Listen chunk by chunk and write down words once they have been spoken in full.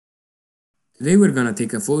Today we're gonna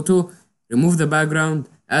take a photo, remove the background,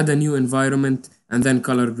 add a new environment, and then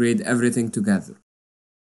color grade everything together.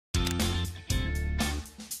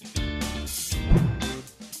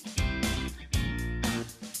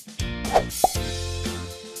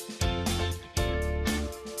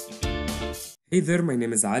 Hey there, my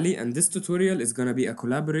name is Ali, and this tutorial is gonna be a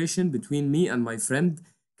collaboration between me and my friend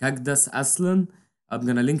Cactus Aslan. I'm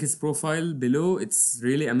gonna link his profile below. It's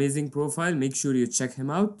really amazing profile. Make sure you check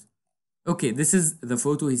him out. Okay, this is the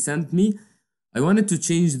photo he sent me. I wanted to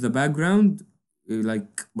change the background,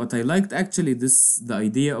 but I liked actually the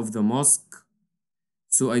idea of the mosque.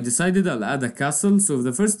 So I decided I'll add a castle. So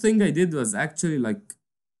the first thing I did was actually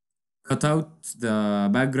cut out the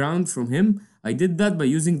background from him. I did that by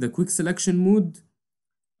using the quick selection mode.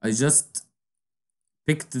 I just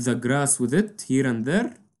picked the grass with it here and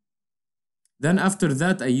there. Then after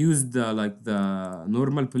that I used the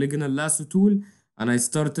normal polygonal lasso tool, and I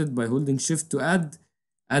started by holding shift to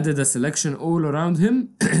added a selection all around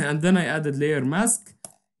him and then I added layer mask.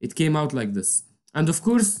 It came out like this, and of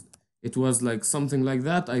course it was like something like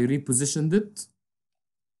that. I repositioned it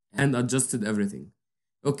and adjusted everything.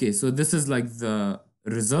 Okay, so this is like the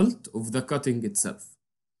result of the cutting itself.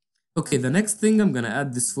 Okay, the next thing, I'm gonna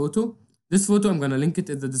add this photo. This photo, I'm gonna link it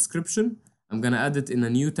in the description. I'm gonna add it in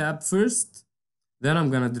a new tab first. Then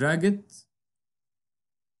I'm gonna drag it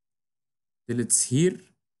till it's here.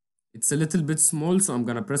 It's a little bit small, so I'm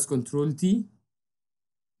gonna press Ctrl T.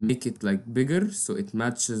 Make it like bigger so it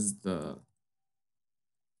matches the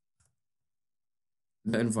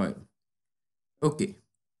environment. Okay.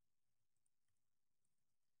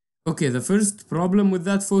 Okay, the first problem with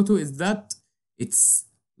that photo is that it's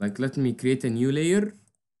like, let me create a new layer.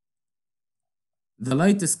 The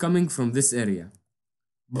light is coming from this area,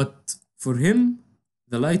 but for him,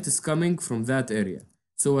 the light is coming from that area.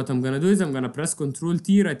 So what I'm gonna do is I'm gonna press Ctrl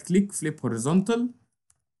T, right click, flip horizontal.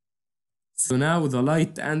 So now the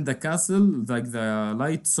light and the castle,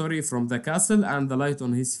 from the castle and the light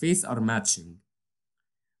on his face are matching.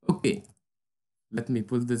 Okay, let me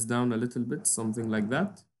pull this down a little bit, something like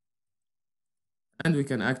that. And we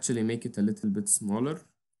can actually make it a little bit smaller.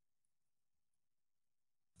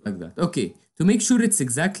 Like that. Okay, to make sure it's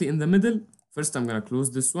exactly in the middle, first I'm gonna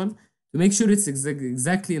close this one. To make sure it's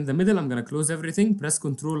exactly in the middle, I'm gonna close everything, press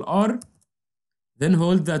Ctrl R, then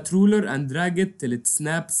hold that ruler and drag it till it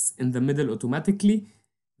snaps in the middle automatically.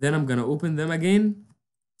 Then I'm gonna open them again.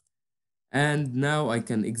 And now I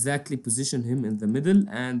can exactly position him in the middle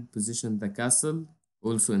and position the castle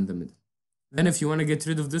also in the middle. Then if you want to get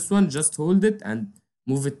rid of this one, just hold it and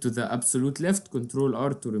move it to the absolute left, Ctrl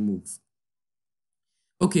R to remove.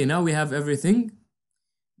 Okay, now we have everything.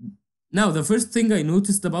 Now, the first thing I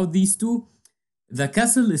noticed about these two, the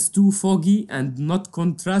castle is too foggy and not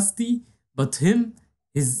contrasty, but he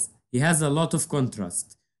has a lot of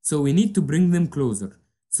contrast. So we need to bring them closer.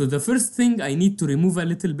 So the first thing, I need to remove a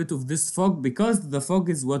little bit of this fog, because the fog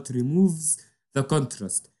is what removes the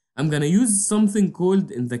contrast. I'm gonna use something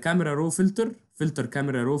called in the camera raw filter,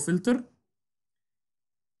 camera raw filter.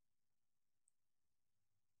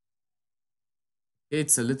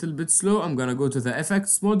 It's a little bit slow. I'm gonna go to the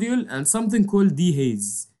effects module and something called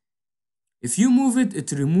dehaze. If you move it,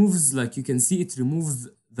 it removes, like you can see, it removes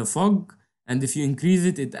the fog, and if you increase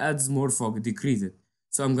it, it adds more fog, decrease it.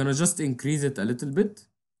 So I'm gonna just increase it a little bit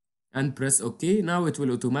and press OK. Now it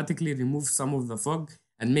will automatically remove some of the fog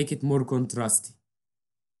and make it more contrasty.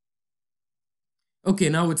 Okay,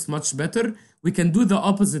 now it's much better. We can do the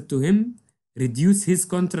opposite to him, reduce his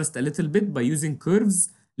contrast a little bit by using curves,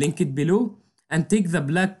 link it below, and take the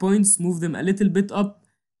black points, move them a little bit up,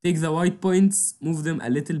 take the white points, move them a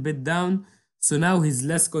little bit down. So now he's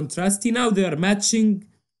less contrasty. Now they are matching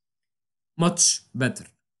much better.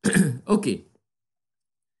 Okay.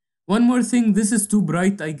 One more thing, this is too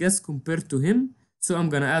bright, I guess, compared to him. So I'm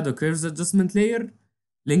gonna add a curves adjustment layer,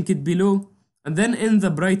 link it below, and then in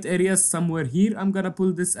the bright areas somewhere here, I'm gonna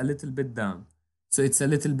pull this a little bit down. So it's a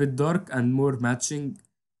little bit dark and more matching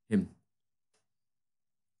him.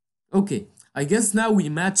 Okay, I guess now we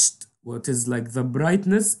matched what is like the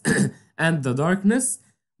brightness and the darkness,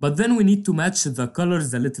 but then we need to match the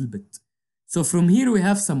colors a little bit. So from here we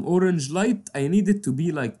have some orange light. I need it to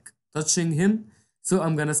be like touching him. So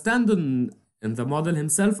I'm gonna stand in the model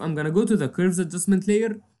himself. I'm gonna go to the curves adjustment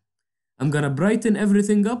layer. I'm gonna brighten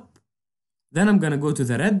everything up. Then I'm gonna go to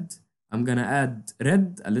the red. I'm gonna add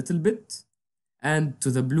red a little bit. And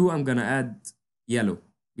to the blue, I'm gonna add yellow,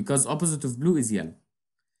 because opposite of blue is yellow.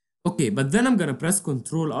 Okay, but then I'm gonna press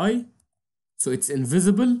Ctrl I, so it's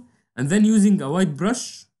invisible. And then using a white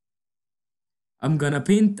brush, I'm gonna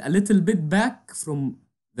paint a little bit back from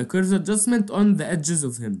the curves adjustment on the edges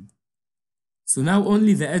of him. So now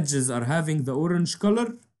only the edges are having the orange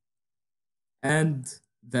color and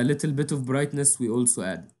the little bit of brightness we also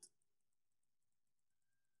added.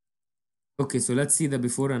 Okay, so let's see the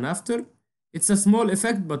before and after. It's a small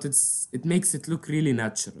effect, but it makes it look really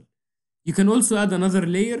natural. You can also add another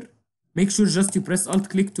layer. Make sure just you press Alt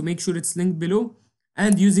click to make sure it's linked below.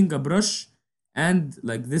 And using a brush and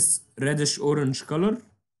like this reddish orange color,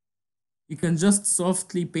 you can just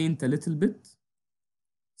softly paint a little bit.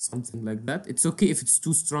 Something like that. It's okay if it's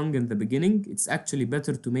too strong in the beginning. It's actually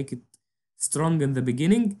better to make it strong in the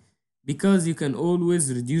beginning because you can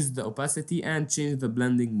always reduce the opacity and change the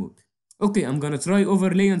blending mode. Okay, I'm gonna try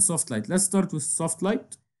overlay and soft light. Let's start with soft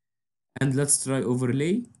light and let's try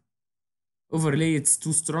overlay. Overlay, it's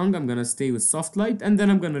too strong. I'm gonna stay with soft light and then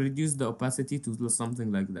I'm gonna reduce the opacity to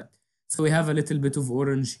something like that. So we have a little bit of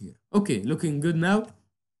orange here. Okay, looking good now.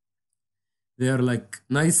 They are like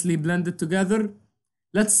nicely blended together.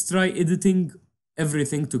 Let's try editing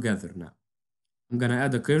everything together now. I'm gonna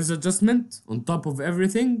add a curves adjustment on top of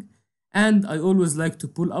everything, and I always like to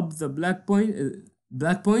pull up the black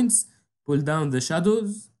points, pull down the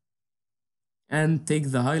shadows, and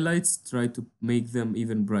take the highlights, try to make them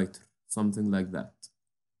even brighter, something like that.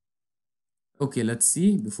 Okay, let's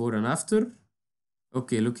see before and after.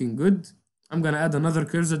 Okay, looking good. I'm gonna add another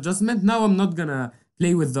curves adjustment. Now I'm not gonna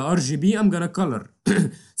play with the RGB, I'm gonna color.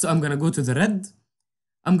 So I'm gonna go to the red.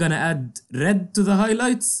 I'm gonna add red to the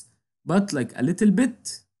highlights, but like a little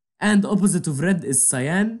bit. And opposite of red is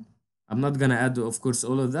cyan. I'm not gonna add, of course,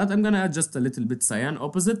 all of that. I'm gonna add just a little bit cyan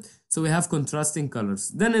opposite. So we have contrasting colors.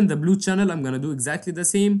 Then in the blue channel, I'm gonna do exactly the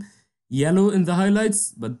same. Yellow in the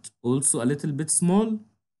highlights, but also a little bit small.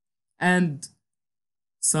 And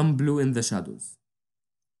some blue in the shadows.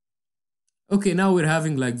 Okay, now we're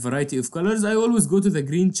having like variety of colors. I always go to the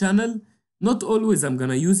green channel. Not always I'm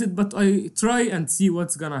gonna use it, but I try and see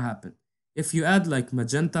what's gonna happen. If you add like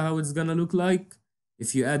magenta, how it's gonna look like.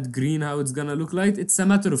 If you add green, how it's gonna look like. It's a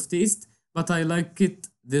matter of taste, but I like it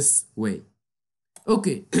this way.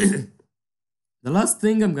 Okay. The last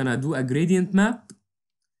thing, I'm gonna do a gradient map.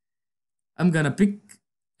 I'm gonna pick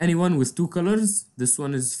anyone with two colors. This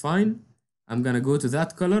one is fine. I'm gonna go to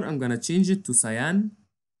that color. I'm gonna change it to cyan.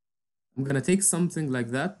 I'm gonna take something like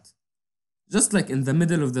that, just like in the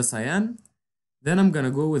middle of the cyan. Then I'm gonna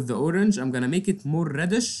go with the orange. I'm gonna make it more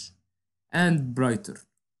reddish and brighter,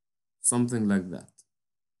 something like that.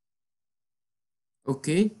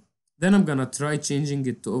 Okay, then I'm gonna try changing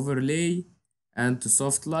it to overlay and to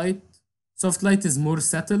soft light. Soft light is more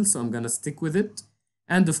subtle, so I'm gonna stick with it.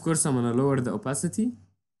 And of course, I'm gonna lower the opacity.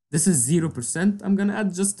 This is 0%. I'm gonna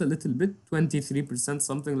add just a little bit, 23%,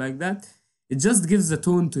 something like that. It just gives a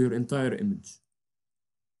tone to your entire image.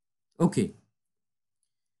 Okay.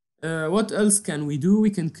 What else can we do?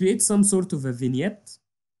 We can create some sort of a vignette.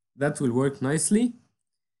 That will work nicely.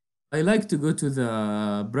 I like to go to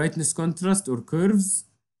the brightness contrast or curves.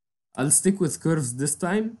 I'll stick with curves this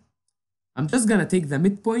time. I'm just gonna take the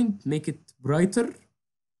midpoint, make it brighter.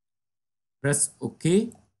 Press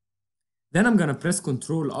OK. Then I'm gonna press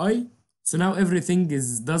Ctrl I. So now everything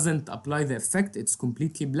doesn't apply the effect. It's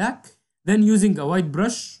completely black. Then using a white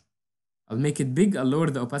brush, I'll make it big. I'll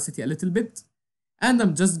lower the opacity a little bit. And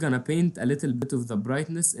I'm just gonna paint a little bit of the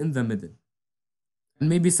brightness in the middle. And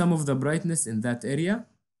maybe some of the brightness in that area,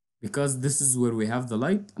 because this is where we have the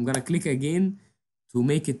light. I'm gonna click again to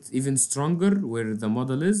make it even stronger where the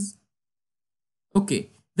model is.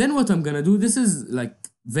 Okay, then what I'm gonna do, this is like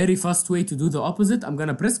very fast way to do the opposite. I'm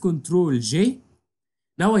gonna press Ctrl J.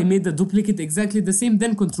 Now I made the duplicate exactly the same,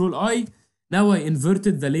 then Ctrl I. Now I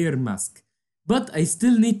inverted the layer mask. But I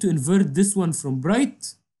still need to invert this one from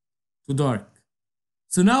bright to dark.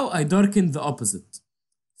 So now I darkened the opposite.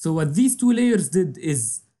 So what these two layers did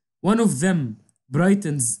is one of them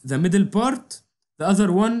brightens the middle part, the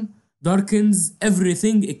other one darkens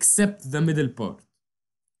everything except the middle part.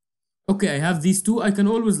 Okay, I have these two. I can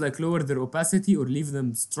always like lower their opacity or leave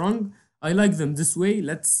them strong. I like them this way.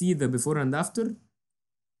 Let's see the before and after.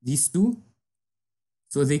 These two.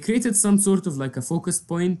 So they created some sort of like a focus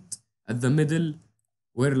point at the middle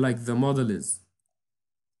where like the model is.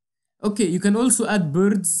 Okay, you can also add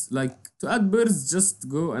birds. Like to add birds, just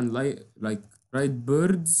go and like write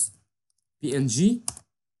birds PNG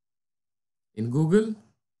in Google.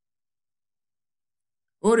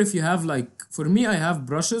 Or if you have like, for me, I have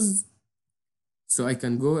brushes. So I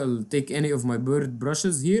can go, I'll take any of my bird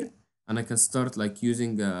brushes here and I can start like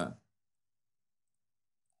using a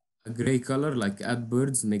gray color, like add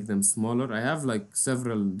birds, make them smaller. I have like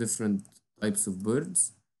several different types of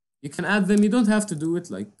birds. You can add them. You don't have to do it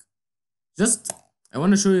like, just, I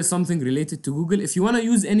want to show you something related to Google. If you want to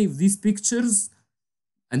use any of these pictures,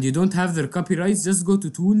 and you don't have their copyrights, just go to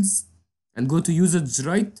tools and go to usage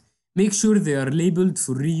right. Make sure they are labeled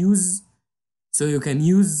for reuse so you can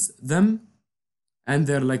use them and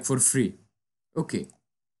they're like for free. Okay.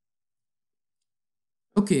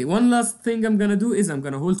 Okay, one last thing I'm gonna do is I'm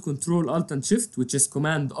gonna hold Control Alt and Shift, which is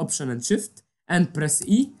Command Option and Shift, and press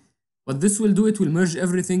E. What this will do, it will merge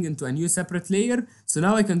everything into a new separate layer. So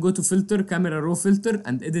now I can go to Filter, Camera Raw Filter,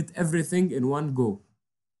 and edit everything in one go.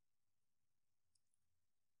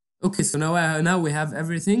 Okay, so now we have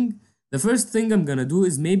everything. The first thing I'm gonna do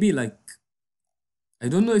is maybe like, I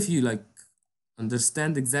don't know if you like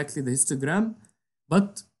understand exactly the histogram,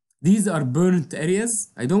 but these are burnt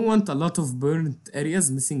areas. I don't want a lot of burnt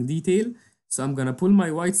areas, missing detail. So I'm gonna pull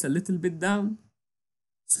my whites a little bit down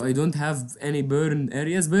so I don't have any burn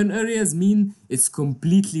areas. Burn areas mean it's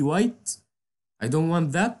completely white. I don't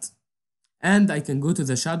want that. And I can go to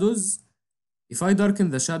the shadows. If I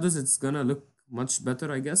darken the shadows, it's gonna look much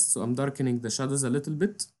better, I guess. So I'm darkening the shadows a little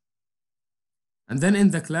bit. And then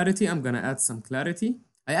in the clarity, I'm gonna add some clarity.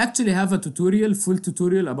 I actually have a tutorial, full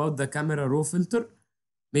tutorial about the camera raw filter.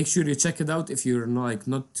 Make sure you check it out if you're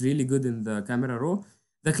not really good in the camera raw.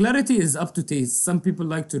 The clarity is up to taste. Some people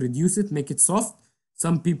like to reduce it, make it soft.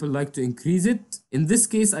 Some people like to increase it. In this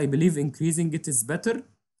case, I believe increasing it is better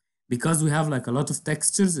because we have like a lot of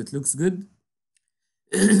textures. It looks good.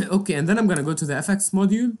 Okay, and then I'm gonna go to the FX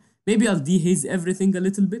module. Maybe I'll dehaze everything a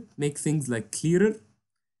little bit, make things like clearer.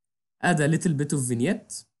 Add a little bit of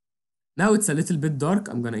vignette. Now it's a little bit dark.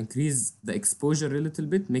 I'm gonna increase the exposure a little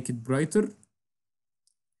bit, make it brighter.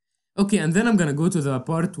 Okay, and then I'm gonna go to the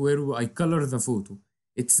part where I color the photo.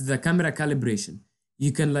 It's the camera calibration.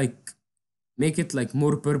 You can like make it like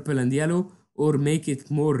more purple and yellow, or make it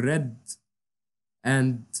more red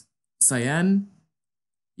and cyan.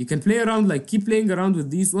 You can play around, like keep playing around with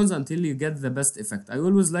these ones until you get the best effect. I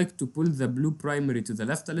always like to pull the blue primary to the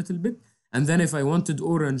left a little bit. And then if I wanted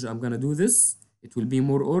orange, I'm gonna do this. It will be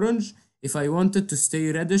more orange. If I wanted to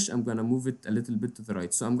stay reddish, I'm gonna move it a little bit to the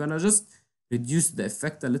right. So I'm gonna just reduce the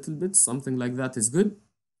effect a little bit. Something like that is good.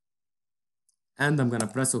 And I'm gonna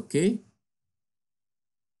press OK.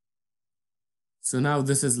 So now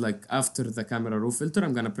this is like after the camera raw filter.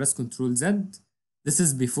 I'm gonna press Ctrl Z. This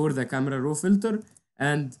is before the camera raw filter.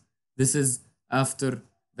 And this is after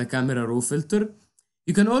the camera raw filter.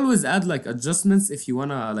 You can always add like adjustments if you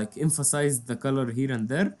wanna like emphasize the color here and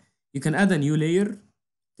there. You can add a new layer,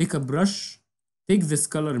 take a brush, take this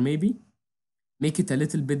color maybe, make it a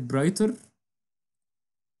little bit brighter.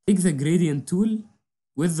 Take the gradient tool.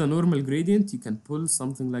 With the normal gradient, you can pull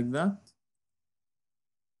something like that.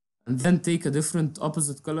 And then take a different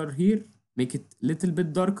opposite color here, make it a little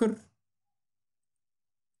bit darker.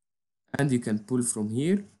 And you can pull from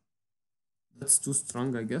here. That's too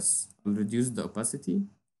strong, I guess. I'll reduce the opacity.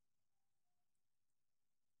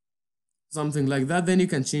 Something like that. Then you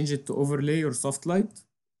can change it to overlay or soft light.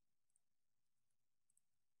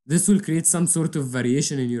 This will create some sort of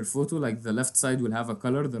variation in your photo, like the left side will have a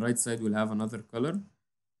color, the right side will have another color.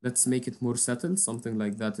 Let's make it more settled. Something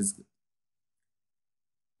like that is good.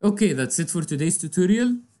 Okay, that's it for today's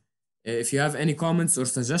tutorial. If you have any comments or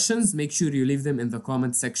suggestions, make sure you leave them in the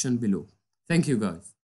comment section below. Thank you, guys.